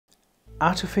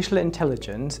Artificial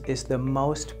intelligence is the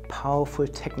most powerful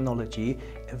technology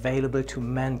available to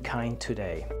mankind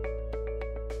today.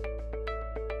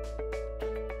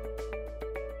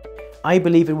 I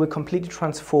believe it will completely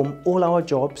transform all our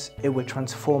jobs, it will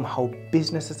transform how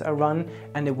businesses are run,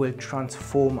 and it will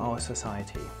transform our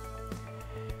society.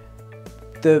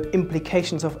 The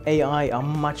implications of AI are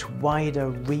much wider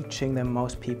reaching than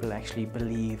most people actually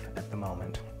believe at the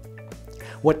moment.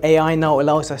 What AI now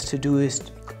allows us to do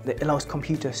is it allows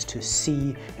computers to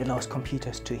see, it allows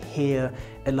computers to hear,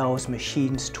 it allows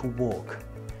machines to walk.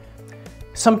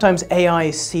 Sometimes AI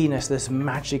is seen as this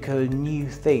magical new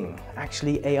thing.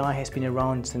 Actually, AI has been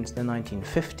around since the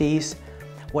 1950s.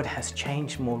 What has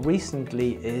changed more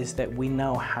recently is that we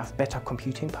now have better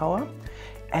computing power,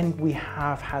 and we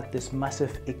have had this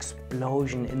massive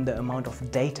explosion in the amount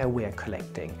of data we are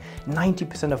collecting.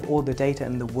 90% of all the data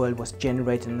in the world was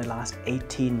generated in the last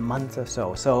 18 months or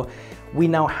so. So we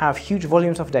now have huge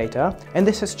volumes of data, and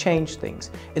this has changed things.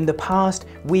 In the past,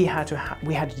 we had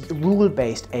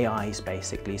rule-based AIs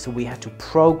basically, so we had to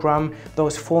program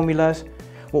those formulas.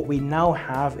 What we now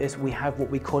have is we have what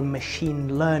we call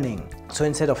machine learning. So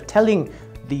instead of telling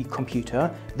the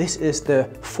computer, this is the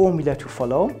formula to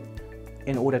follow,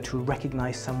 in order to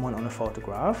recognize someone on a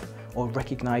photograph or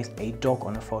recognize a dog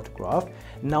on a photograph.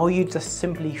 Now you just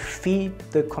simply feed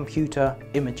the computer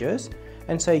images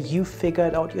and say you figure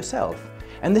it out yourself.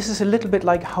 And this is a little bit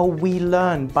like how we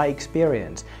learn by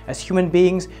experience. As human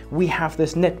beings, we have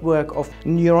this network of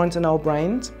neurons in our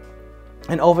brains,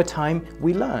 and over time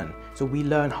we learn. So we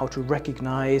learn how to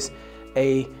recognize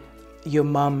your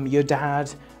mum, your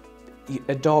dad,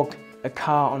 a dog, a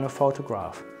car on a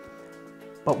photograph.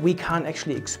 But we can't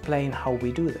actually explain how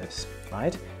we do this,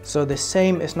 right? So the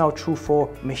same is now true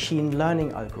for machine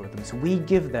learning algorithms. We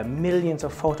give them millions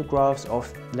of photographs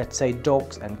of, let's say,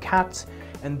 dogs and cats,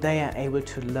 and they are able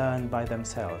to learn by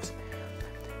themselves.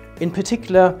 In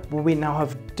particular, we now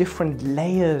have different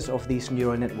layers of these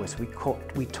neural networks.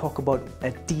 We talk about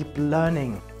a deep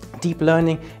learning. Deep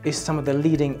learning is some of the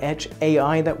leading edge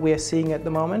AI that we are seeing at the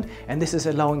moment, and this is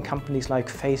allowing companies like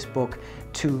Facebook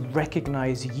to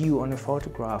recognize you on a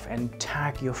photograph and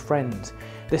tag your friends.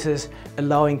 This is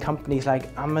allowing companies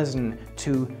like Amazon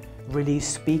to release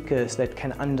speakers that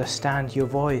can understand your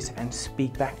voice and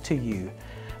speak back to you.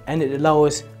 And it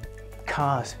allows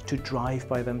cars to drive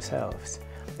by themselves.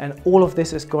 And all of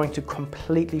this is going to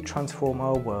completely transform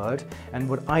our world. And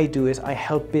what I do is I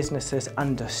help businesses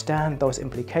understand those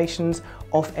implications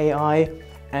of AI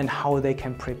and how they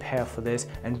can prepare for this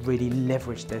and really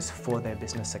leverage this for their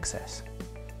business success.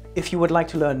 If you would like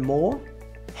to learn more,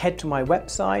 head to my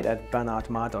website at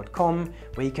bernardmarr.com,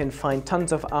 where you can find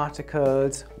tons of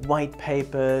articles, white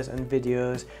papers and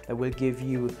videos that will give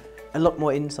you a lot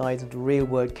more insights into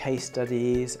real-world case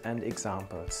studies and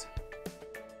examples.